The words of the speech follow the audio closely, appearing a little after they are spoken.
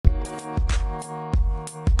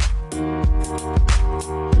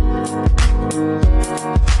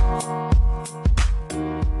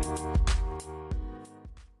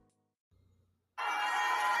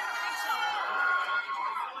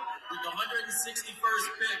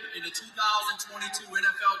61st pick in the 2022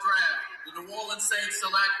 NFL Draft, the New Orleans Saints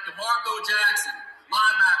select DeMarco Jackson,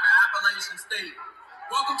 linebacker, Appalachian State.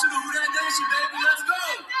 Welcome to the Who Dat Nation, baby. Let's go!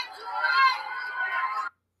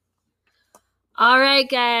 All right,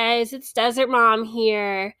 guys, it's Desert Mom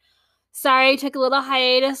here. Sorry I took a little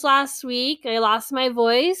hiatus last week. I lost my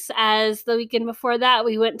voice as the weekend before that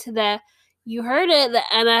we went to the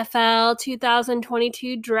NFL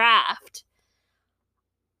 2022 draft.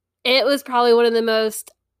 It was probably one of the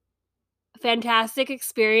most fantastic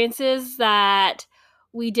experiences that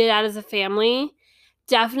we did out as a family.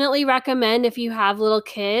 Definitely recommend if you have little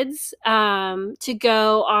kids to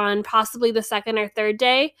go on possibly the second or third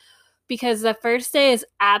day, because the first day is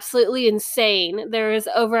absolutely insane. There is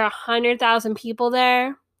over 100,000 people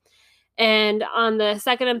there. And on the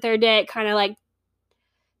second and third day, it kind of like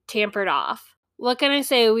tampered off. What can I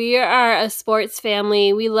say? We are a sports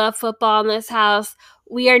family. We love football in this house.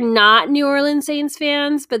 We are not New Orleans Saints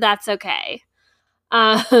fans, but that's okay.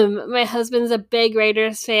 My husband's a big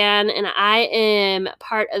Raiders fan, and I am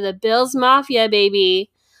part of the Bills Mafia,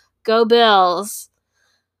 baby. Go Bills.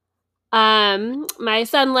 My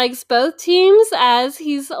son likes both teams as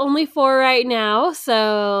he's only 4 right now.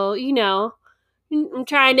 So, you know, I'm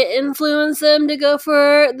trying to influence him to go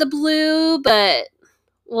for the blue, but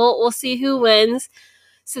we'll see who wins.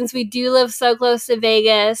 Since we do live so close to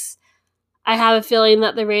Vegas, I have a feeling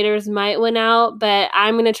that the Raiders might win out, but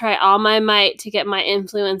I'm going to try all my might to get my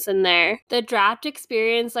influence in there. The draft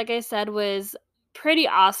experience, like I said, was pretty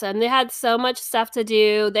awesome. They had so much stuff to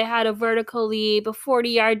do. They had a vertical leap, a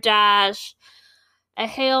 40-yard dash, a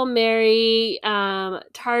Hail Mary,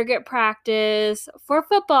 target practice, 4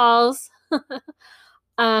 footballs.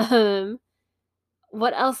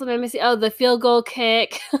 What else am I missing? Oh, the field goal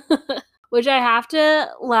kick, which I have to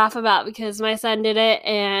laugh about because my son did it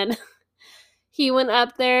and he went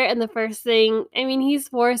up there and the first thing, I mean, he's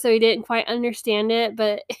 4, so he didn't quite understand it,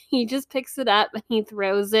 but he just picks it up and he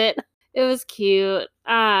throws it. It was cute.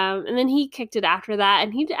 And then he kicked it after that,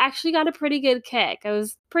 and he actually got a pretty good kick. I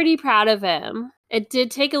was pretty proud of him. It did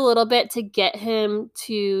take a little bit to get him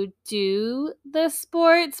to do the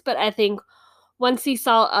sports, but I think once he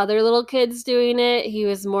saw other little kids doing it, he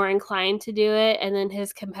was more inclined to do it, and then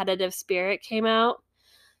his competitive spirit came out.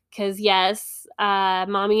 Because, yes,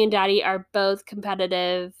 mommy and daddy are both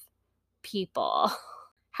competitive people.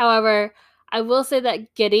 However, I will say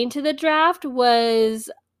that getting to the draft was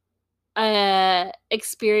an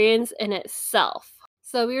experience in itself.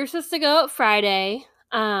 So we were supposed to go out Friday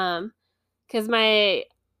because my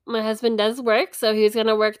husband does work, so he was going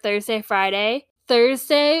to work Thursday, Friday.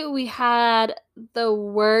 Thursday, we had the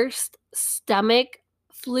worst stomach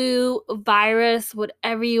flu, virus,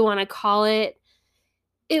 whatever you want to call it.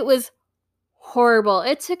 It was horrible.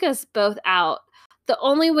 It took us both out. The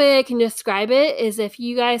only way I can describe it is if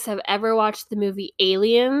you guys have ever watched the movie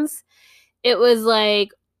Aliens. It was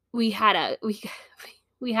like we had a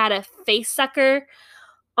face sucker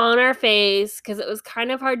on our face because it was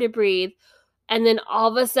kind of hard to breathe. And then all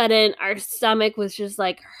of a sudden, our stomach was just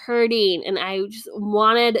like hurting, and I just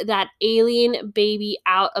wanted that alien baby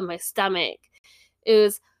out of my stomach. It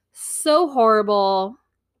was so horrible.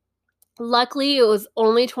 Luckily, it was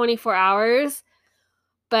only 24 hours,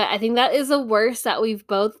 but I think that is the worst that we've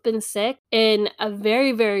both been sick in a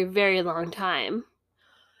very, very, very long time.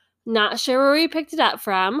 Not sure where we picked it up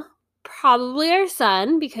from. Probably our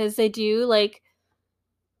son, because they do, like,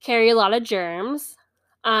 carry a lot of germs.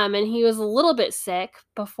 And he was a little bit sick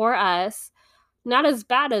before us. Not as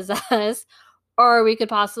bad as us. Or we could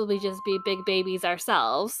possibly just be big babies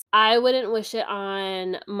ourselves. I wouldn't wish it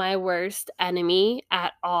on my worst enemy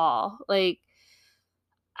at all. Like,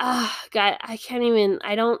 God, I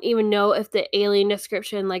don't even know if the alien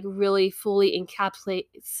description, like, really fully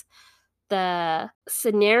encapsulates the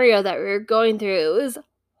scenario that we were going through. It was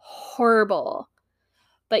horrible.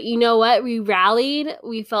 But you know what? We rallied.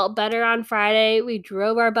 We felt better on Friday. We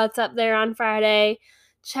drove our butts up there on Friday,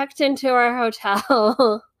 checked into our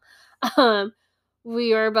hotel.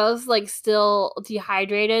 We were both, like, still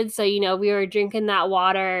dehydrated. So, you know, we were drinking that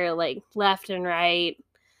water, like, left and right.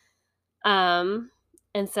 And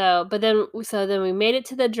so then we made it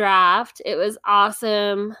to the draft. It was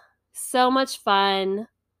awesome. So much fun.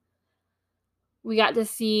 We got to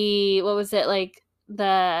see, what was it, like,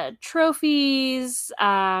 the trophies,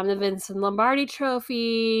 the Vincent Lombardi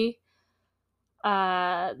trophy,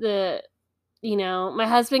 my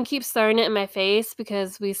husband keeps throwing it in my face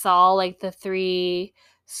because we saw, like, the 3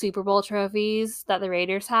 Super Bowl trophies that the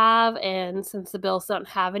Raiders have, and since the Bills don't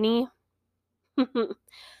have any,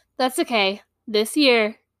 that's okay. This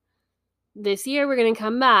year we're going to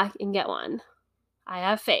come back and get one. I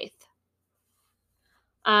have faith.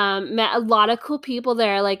 Met a lot of cool people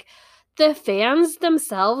there. Like, the fans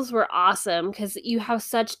themselves were awesome because you have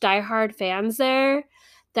such diehard fans there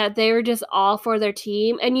that they were just all for their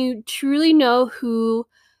team. And you truly know who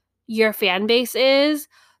your fan base is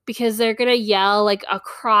because they're going to yell like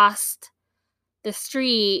across the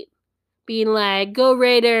street being like, go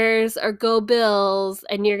Raiders or go Bills,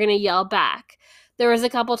 and you're going to yell back. There was a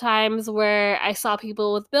couple times where I saw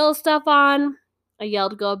people with Bills stuff on. I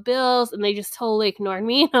yelled, go Bills, and they just totally ignored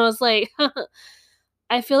me. And I was like,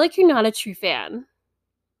 I feel like you're not a true fan.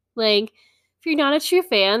 Like, if you're not a true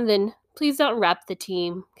fan, then please don't rep the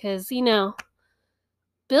team. Because,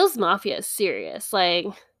 Bills Mafia is serious. Like,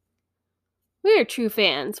 we are true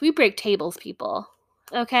fans. We break tables, people.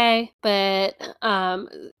 Okay? But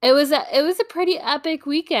it was a pretty epic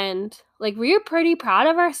weekend. Like, we were pretty proud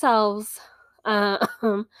of ourselves.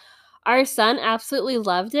 Our son absolutely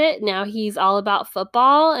loved it. Now he's all about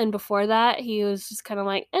football, and before that, he was just kind of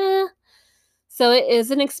like, eh. So it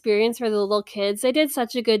is an experience for the little kids. They did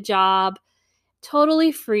such a good job.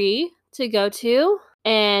 Totally free to go to,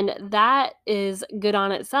 and that is good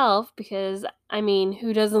on itself because,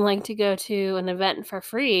 who doesn't like to go to an event for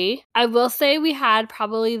free? I will say we had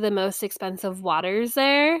probably the most expensive waters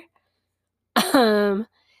there.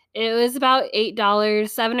 It was about $8,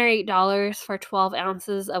 $7 or $8 for 12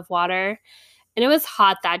 ounces of water. And it was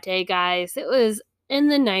hot that day, guys. It was in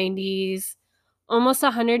the 90s, almost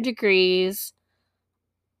 100 degrees.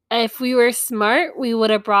 If we were smart, we would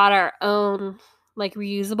have brought our own like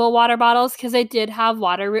reusable water bottles because they did have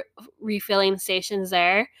water refilling stations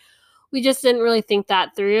there. We just didn't really think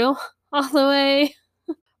that through all the way.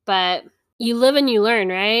 But you live and you learn,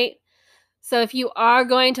 right? So if you are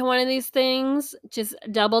going to one of these things, just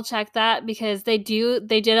double check that because they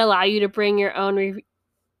did allow you to bring your own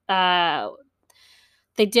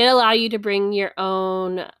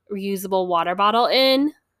reusable water bottle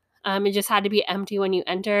in. It just had to be empty when you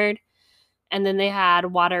entered. And then they had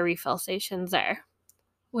water refill stations there,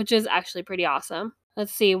 which is actually pretty awesome.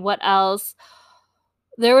 Let's see, what else?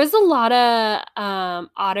 There was a lot of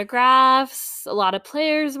autographs. A lot of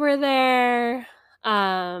players were there.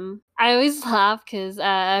 I always laugh because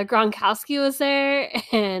Gronkowski was there,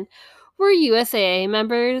 and we're USAA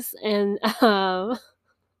members, and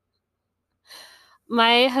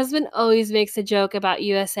my husband always makes a joke about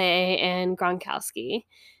USAA and Gronkowski.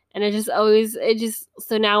 And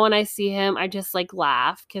so now when I see him, I just like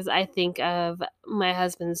laugh because I think of my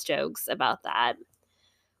husband's jokes about that,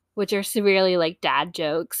 which are severely like dad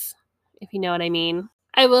jokes, if you know what I mean.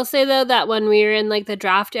 I will say though that when we were in like the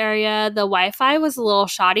draft area, the Wi-Fi was a little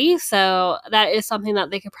shoddy, so that is something that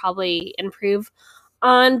they could probably improve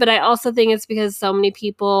on. But I also think it's because so many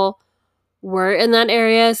people were in that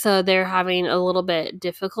area, so they're having a little bit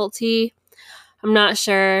difficulty. I'm not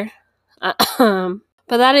sure.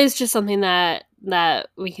 But that is just something that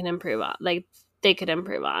we can improve on. Like, they could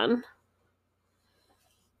improve on.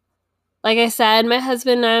 Like I said, my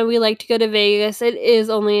husband and I, we like to go to Vegas. It is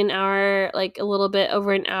only an hour, like a little bit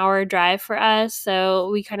over an hour drive for us, so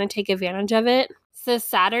we kind of take advantage of it. So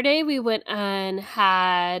Saturday, we went and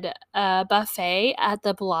had a buffet at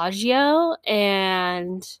the Bellagio,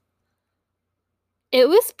 and it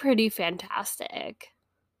was pretty fantastic.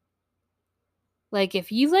 Like,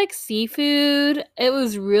 if you like seafood, it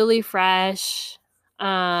was really fresh.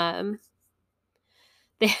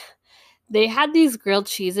 They had these grilled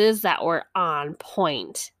cheeses that were on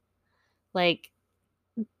point. Like,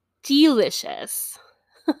 delicious.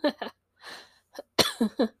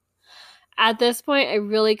 At this point, I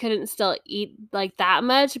really couldn't still eat like that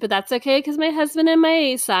much, but that's okay because my husband and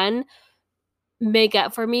my son make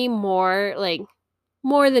up for me more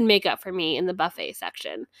than make up for me in the buffet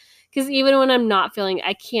section. Because even when I'm not feeling,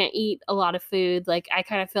 I can't eat a lot of food. Like, I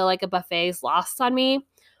kind of feel like a buffet is lost on me.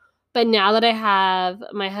 But now that I have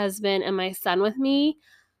my husband and my son with me,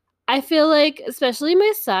 I feel like, especially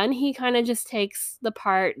my son, he kind of just takes the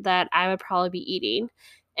part that I would probably be eating.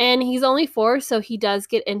 And he's only 4, so he does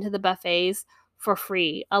get into the buffets for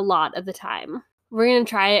free a lot of the time. We're going to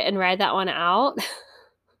try it and ride that one out.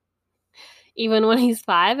 Even when he's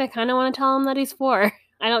 5, I kind of want to tell him that he's 4.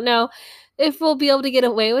 I don't know if we'll be able to get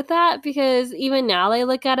away with that because even now they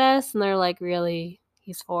look at us and they're like, really?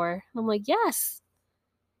 He's 4? And I'm like, yes.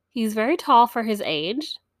 He's very tall for his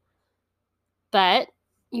age. But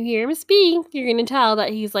you hear him speak, you're going to tell that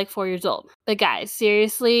he's like 4 years old. But guys,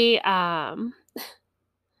 seriously,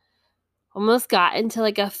 almost got into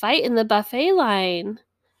like a fight in the buffet line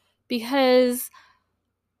because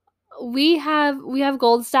we have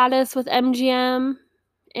gold status with MGM,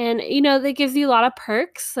 and that gives you a lot of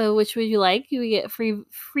perks. So which would you like? You get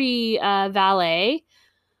free valet,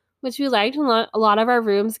 which we liked. A lot of our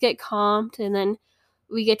rooms get comped, and then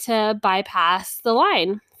we get to bypass the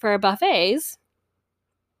line for buffets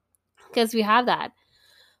because we have that.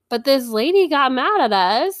 But this lady got mad at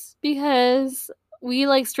us because we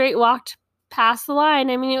like straight walked past the line.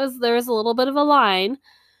 I mean, there was a little bit of a line,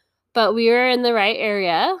 but we were in the right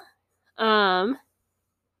area.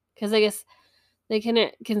 Because I guess they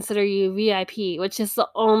can consider you VIP, which is the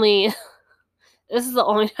only this is the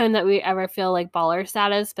only time that we ever feel like baller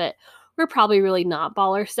status, but we're probably really not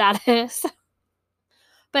baller status.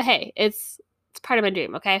 But hey, it's part of my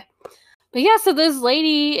dream, okay? But yeah, so this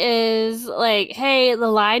lady is like, hey, the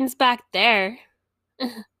line's back there.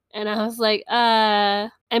 And I was like,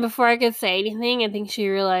 and before I could say anything, I think she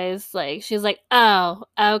realized, like, she's like, oh,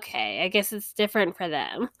 okay, I guess it's different for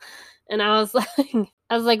them. And I was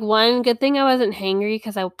like, one, good thing I wasn't hangry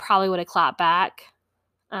because I probably would have clapped back.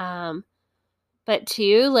 But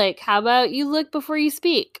two, like, how about you look before you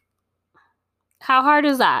speak? How hard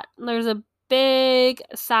is that? There's a big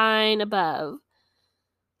sign above.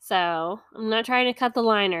 So I'm not trying to cut the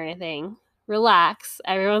line or anything. Relax.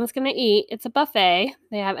 Everyone's going to eat. It's a buffet.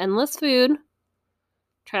 They have endless food.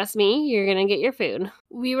 Trust me, you're going to get your food.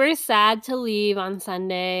 We were sad to leave on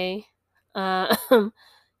Sunday.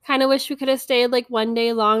 Kind of wish we could have stayed like one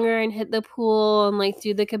day longer and hit the pool and like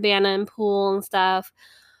do the cabana and pool and stuff.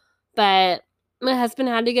 But my husband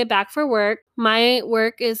had to get back for work. My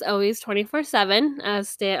work is always 24/7 as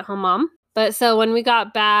stay-at-home mom. But so when we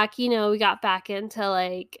got back, we got back into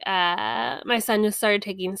like, my son just started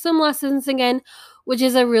taking swim lessons again, which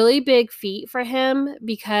is a really big feat for him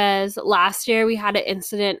because last year we had an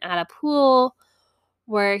incident at a pool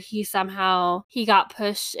where he got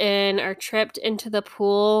pushed in or tripped into the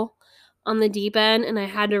pool on the deep end, and I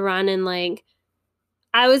had to run and like,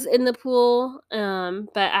 I was in the pool, but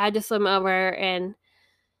I had to swim over and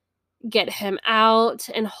get him out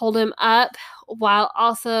and hold him up while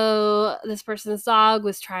also this person's dog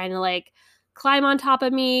was trying to like climb on top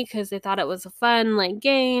of me because they thought it was a fun like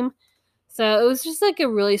game. So it was just like a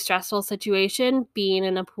really stressful situation being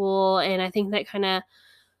in a pool, and I think that kind of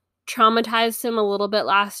traumatized him a little bit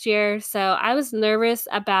last year. So I was nervous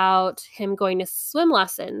about him going to swim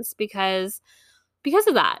lessons because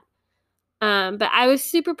of that. But I was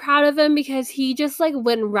super proud of him because he just like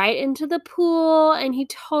went right into the pool and he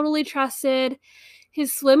totally trusted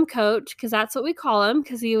his swim coach, because that's what we call him,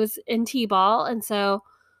 because he was in T-ball. And so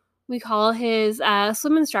we call his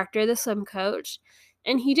swim instructor the swim coach.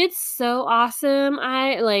 And he did so awesome.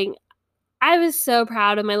 I was so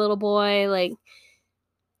proud of my little boy. Like,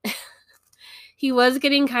 he was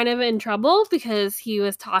getting kind of in trouble because he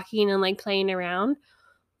was talking and like playing around.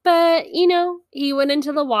 But, he went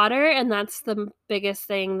into the water, and that's the biggest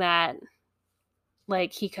thing that,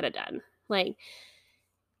 like, he could have done. Like,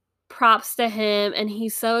 props to him, and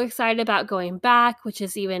he's so excited about going back, which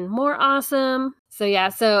is even more awesome. So, yeah,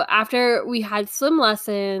 so after we had swim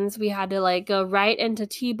lessons, we had to, like, go right into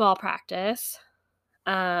T-ball practice.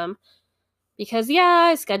 Because, yeah,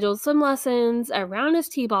 I scheduled swim lessons around his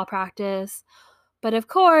T-ball practice. But of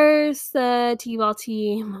course, the T-ball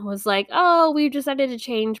team was like, oh, we've decided to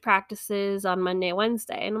change practices on Monday,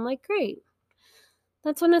 Wednesday. And I'm like, great.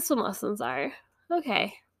 That's when his swim lessons are.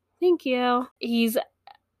 Okay. Thank you. He's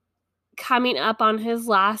coming up on his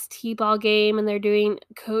last T-ball game, and they're doing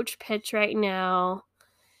coach pitch right now.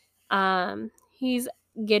 He's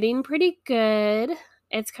getting pretty good.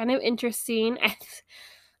 It's kind of interesting.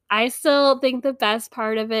 I still think the best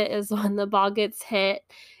part of it is when the ball gets hit.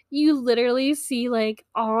 You literally see like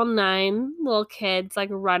all 9 little kids like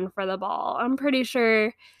run for the ball. I'm pretty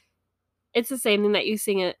sure it's the same thing that you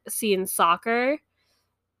see in soccer,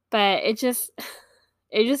 but it just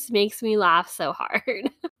makes me laugh so hard.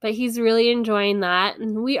 But he's really enjoying that,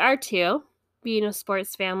 and we are too, being a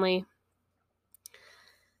sports family.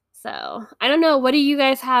 So I don't know, what do you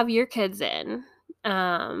guys have your kids in?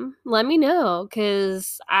 Let me know,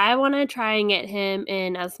 because I want to try and get him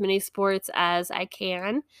in as many sports as I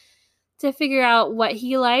can to figure out what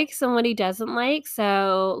he likes and what he doesn't like.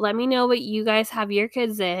 So let me know what you guys have your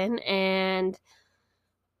kids in, and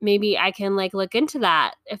maybe I can like look into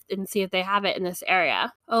that and see if they have it in this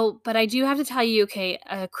area. Oh, but I do have to tell you, okay,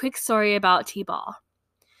 a quick story about T-ball.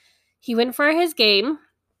 He went for his game,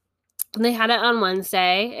 and they had it on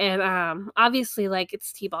Wednesday, and obviously, like,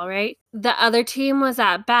 it's T-ball, right? The other team was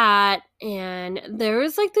at bat, and there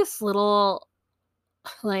was, like, this little,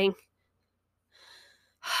 like,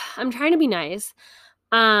 I'm trying to be nice.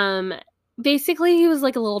 Basically, he was,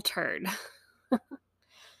 like, a little turd.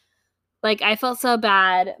 Like, I felt so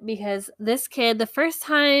bad because this kid, the first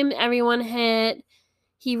time everyone hit,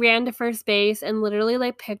 he ran to first base and literally,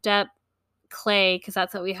 like, picked up clay, because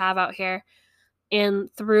that's what we have out here, and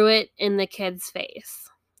threw it in the kid's face.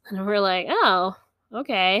 And we're like, oh,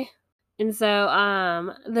 okay. And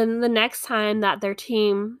so then the next time that their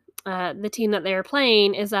team, the team that they were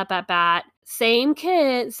playing, is up at bat, same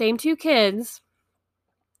two kids,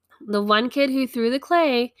 the one kid who threw the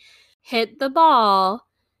clay hit the ball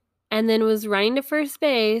and then was running to first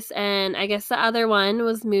base, and I guess the other one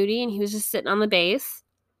was moody and he was just sitting on the base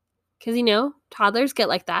because, toddlers get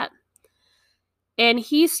like that. And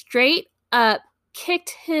he straight up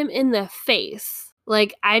kicked him in the face.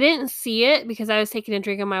 Like, I didn't see it because I was taking a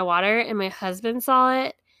drink of my water and my husband saw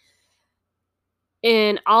it.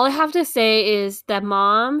 And all I have to say is the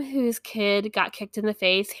mom whose kid got kicked in the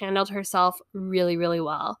face handled herself really, really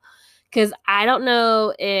well. Because I don't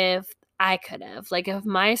know if I could have. Like, if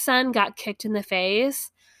my son got kicked in the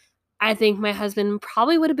face, I think my husband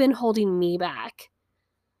probably would have been holding me back.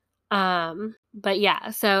 But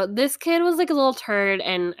yeah, so this kid was like a little turd,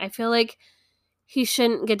 and I feel like he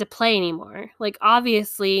shouldn't get to play anymore. Like,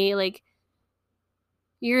 obviously, like,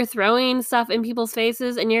 you're throwing stuff in people's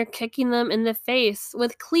faces and you're kicking them in the face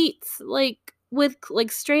with cleats. Like,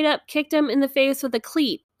 straight up kicked him in the face with a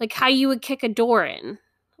cleat. Like how you would kick a door in,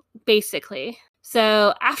 basically.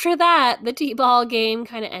 So after that, the T-ball game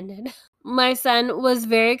kind of ended. My son was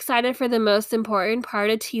very excited for the most important part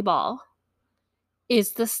of T-ball,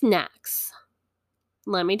 is the snacks.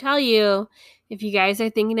 Let me tell you, if you guys are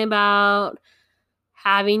thinking about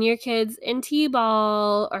having your kids in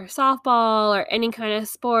T-ball or softball or any kind of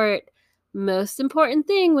sport, most important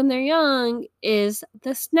thing when they're young is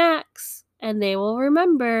the snacks, and they will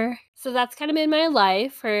remember. So that's kind of been my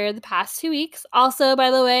life for the past 2 weeks. Also, by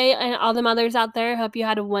the way, and all the mothers out there, hope you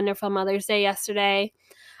had a wonderful Mother's Day yesterday.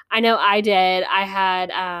 I know I did. I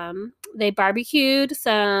had, they barbecued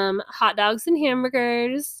some hot dogs and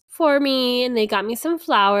hamburgers for me, and they got me some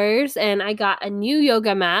flowers, and I got a new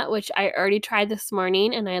yoga mat, which I already tried this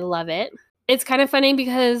morning, and I love it. It's kind of funny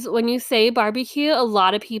because when you say barbecue, a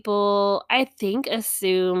lot of people, I think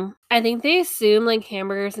they assume like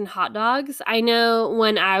hamburgers and hot dogs. I know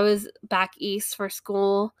when I was back east for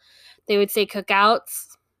school, they would say cookouts,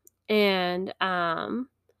 and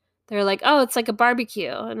they're like, oh, it's like a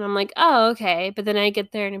barbecue. And I'm like, oh, okay. But then I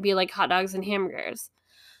get there and it'd be like hot dogs and hamburgers.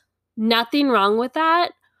 Nothing wrong with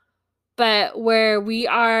that. But where we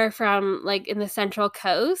are from, like in the Central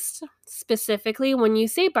Coast, specifically, when you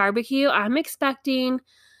say barbecue, I'm expecting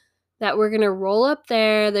that we're going to roll up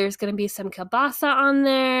there. There's going to be some kielbasa on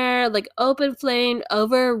there, like open flamed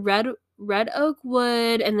over red oak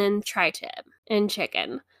wood, and then tri-tip and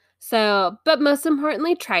chicken. So, but most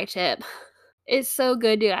importantly, tri-tip. It's so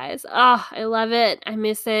good, you guys. Oh, I love it. I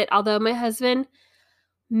miss it. Although my husband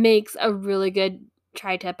makes a really good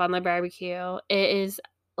tri-tip on the barbecue. It is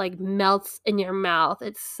like melts in your mouth.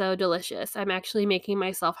 It's so delicious. I'm actually making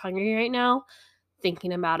myself hungry right now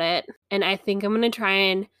thinking about it. And I think I'm going to try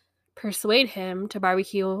and persuade him to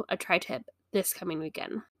barbecue a tri-tip this coming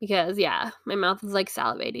weekend. Because yeah, my mouth is like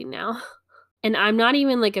salivating now. And I'm not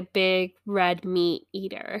even like a big red meat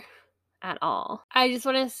eater at all. I just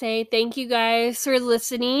want to say thank you guys for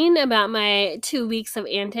listening about my 2 weeks of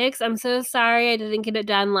antics. I'm so sorry I didn't get it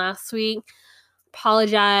done last week.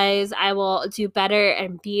 Apologize. I will do better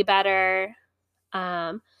and be better.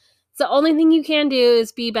 The only thing you can do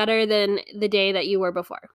is be better than the day that you were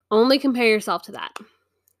before. Only compare yourself to that.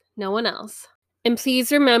 No one else. And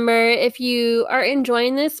please remember, if you are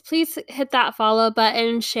enjoying this, please hit that follow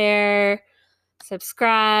button, share,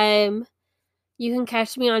 subscribe. You can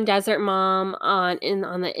catch me on Desert Mom on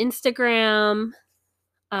the Instagram.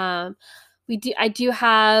 I do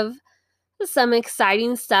have some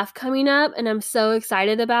exciting stuff coming up, and I'm so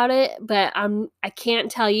excited about it, but I can't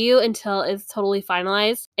tell you until it's totally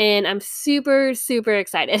finalized, and I'm super, super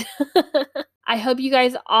excited. I hope you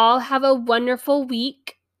guys all have a wonderful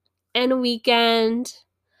week and weekend.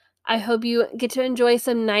 I hope you get to enjoy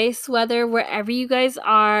some nice weather wherever you guys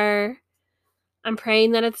are. I'm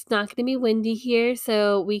praying that it's not going to be windy here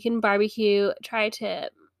so we can barbecue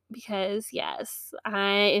tri-tip, because yes, I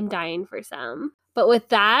am dying for some. But with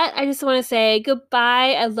that, I just want to say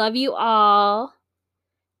goodbye. I love you all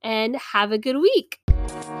and have a good week.